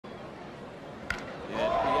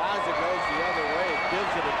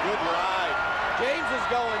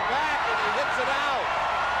going back, and he hits it out.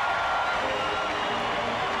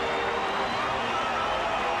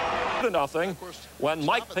 Nothing when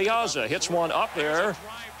Mike Piazza hits one up there,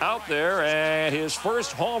 out there, and his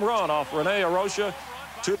first home run off Rene Arocha.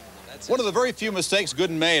 One of the very few mistakes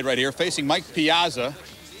Gooden made right here, facing Mike Piazza.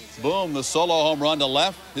 Boom, the solo home run to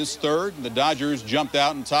left, his third. The Dodgers jumped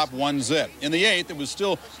out and top 1-0. In the 8th, it was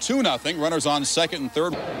still 2-0. Runners on second and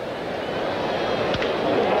third.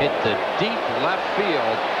 Hit the deep left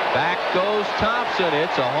field. Back goes Thompson.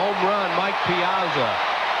 It's a home run, Mike Piazza.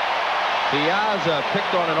 Piazza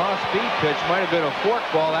picked on an off-speed pitch. Might have been a fork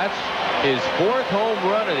ball. That's his 4th home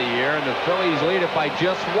run of the year, and the Phillies lead it by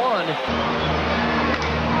just 1.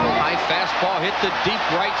 High fastball hit the deep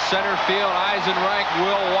right center field. Eisenreich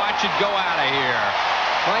will watch it go out of here.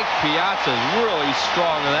 Mike Piazza is really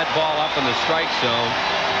strong on that ball up in the strike zone.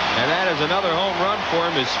 And that is another home run for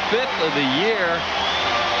him, his 5th of the year.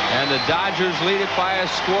 And the Dodgers lead it by a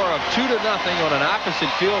score of 2-0 on an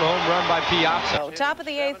opposite field home run by Piazza. So, top of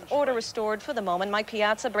the 8th, order restored for the moment. Mike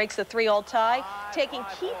Piazza breaks the 3-all tie, taking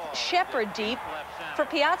Keith Shepard deep. For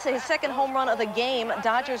Piazza, his 2nd home run of the game.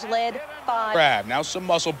 Dodgers led 5. Grab, now some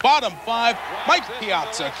muscle. Bottom 5, Mike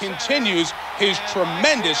Piazza continues his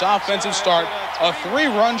tremendous offensive start. A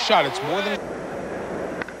 3-run shot. It's more than...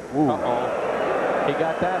 Uh-oh. He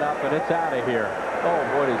got that up, and it's out of here. Oh,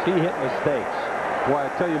 boy, does he hit mistakes. Boy, I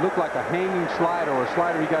tell you, it looked like a hanging slider, or a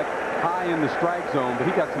slider he got high in the strike zone, but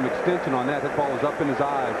he got some extension on that. That ball was up in his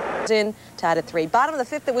eyes. In, tied at 3. Bottom of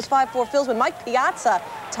the 5th, it was 5-4 Phils when Mike Piazza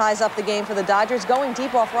ties up the game for the Dodgers, going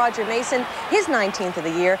deep off Roger Mason, his 19th of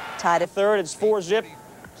the year, tied at 3rd. It's 4-zip.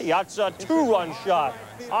 Piazza 2-run shot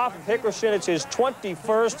off of Hickerson. It's his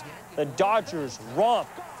 21st. The Dodgers romp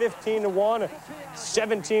 15-1,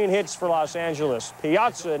 17 hits for Los Angeles.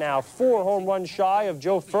 Piazza now 4 home runs shy of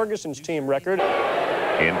Joe Ferguson's team record.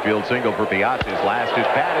 Infield single for Piazza's last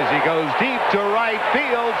at bat as he goes deep to right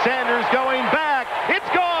field. Sanders going back. It's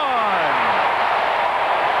gone.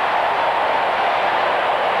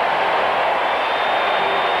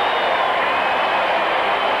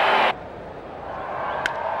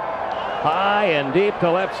 High and deep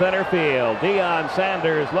to left center field. Deion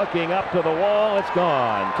Sanders looking up to the wall. It's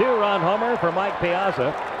gone. 2-run homer for Mike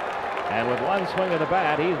Piazza. And with 1 swing of the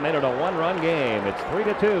bat, he's made it a 1-run game. It's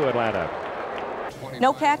 3-2 Atlanta.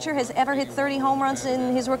 No catcher has ever hit 30 home runs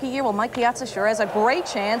in his rookie year. Well, Mike Piazza sure has a great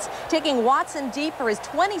chance, taking Watson deep for his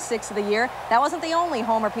 26th of the year. That wasn't the only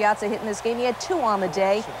homer Piazza hit in this game. He had 2 on the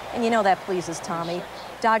day, and you know that pleases Tommy.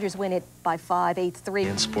 Dodgers win it by 5, 8-3.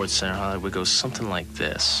 In Sports Center Hollywood goes something like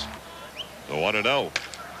this. The 1-0.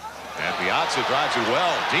 And Piazza drives it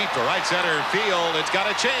well deep to right center field. It's got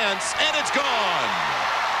a chance, and it's gone.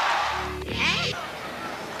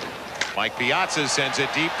 Mike Piazza sends it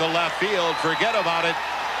deep to left field. Forget about it.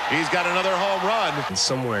 He's got another home run. And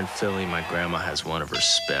somewhere in Philly, my grandma has one of her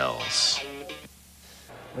spells.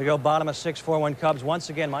 We go bottom of 6-4-1 Cubs once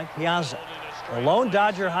again. Mike Piazza, the lone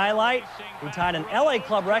Dodger highlight, who tied an LA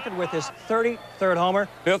club record with his 33rd homer.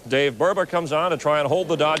 5th, Dave Burba comes on to try and hold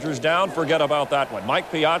the Dodgers down. Forget about that one.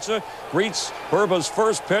 Mike Piazza greets Burba's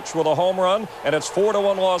first pitch with a home run, and it's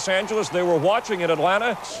 4-1 Los Angeles. They were watching in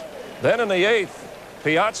Atlanta. Then in the 8th,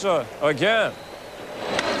 Piazza again.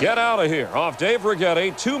 Get out of here. Off Dave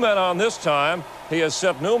Righetti. 2 men on this time. He has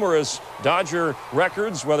set numerous Dodger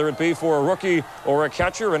records, whether it be for a rookie or a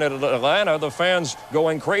catcher. And at Atlanta, the fans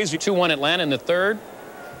going crazy. 2-1 Atlanta in the 3rd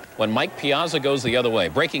when Mike Piazza goes the other way,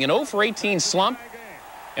 breaking an 0-for-18 slump.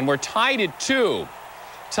 And we're tied at 2.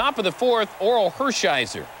 Top of the 4th, Oral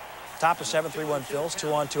Hershiser. Top of 7th, 3-1 Phils,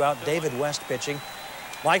 2 on, 2 out. David West pitching.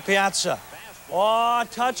 Mike Piazza. Oh,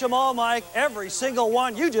 touch them all, Mike. Every single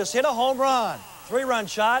one. You just hit a home run. 3-run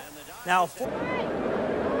shot. Now 4. That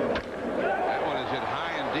one is hit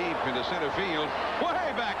high and deep into center field.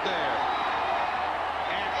 Way back there.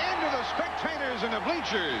 And into the spectators and the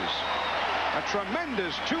bleachers. A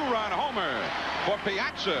tremendous 2-run homer for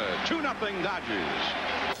Piazza. 2-0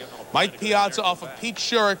 Dodgers. Mike Piazza off of Pete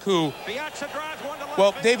Sherrick, who,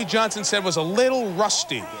 well, Davey Johnson said was a little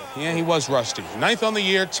rusty. Yeah, he was rusty. 9th on the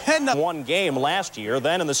year, 10-0. 1 game last year.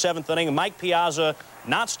 Then in the 7th inning, Mike Piazza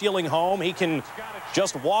not stealing home. He can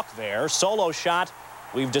just walk there. Solo shot.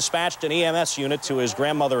 We've dispatched an EMS unit to his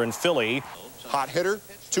grandmother in Philly. Hot hitter,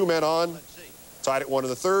 2 men on, tied at 1 in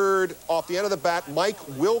the 3rd. Off the end of the bat, Mike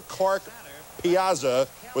Wilcark Piazza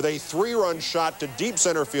with a 3-run shot to deep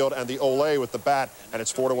center field and the Olay with the bat, and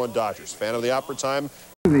it's 4-1 Dodgers. Fan of the opera time.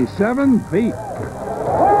 The 7 feet.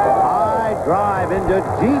 High drive into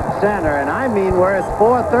deep center, and I mean where it's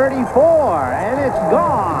 434, and it's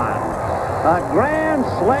gone. A grand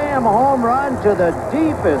slam home run to the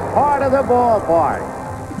deepest part of the ballpark.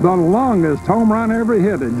 The longest home run ever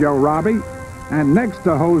hit at Joe Robbie. And next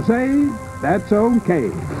to Jose, that's okay.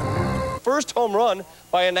 First home run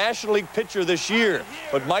by a National League pitcher this year.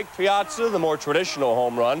 But Mike Piazza, the more traditional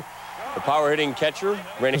home run. The power-hitting catcher.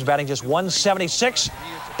 He's batting just 176,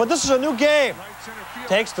 but this is a new game.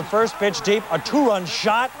 Takes the first pitch deep, a two-run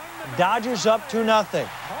shot. Dodgers up 2-0.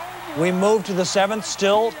 We move to the 7th,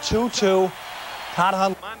 still 2-2. Todd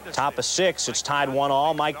Hunt. Top of 6, it's tied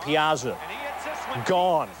 1-1. Mike Piazza.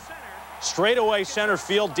 Gone. Straightaway center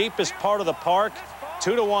field, deepest part of the park.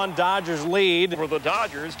 2-1 Dodgers lead. For the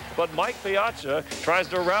Dodgers, but Mike Piazza tries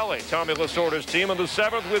to rally Tommy Lasorda's team in the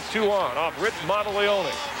 7th with 2 on off Rich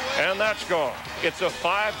Monteleone. And that's gone. It's a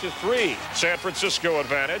 5-3 San Francisco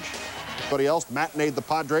advantage. Everybody else matineed the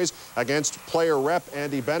Padres against player rep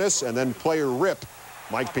Andy Bennis and then player rip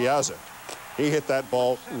Mike Piazza. He hit that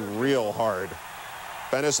ball real hard.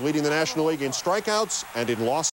 Bennis leading the National League in strikeouts and in losses.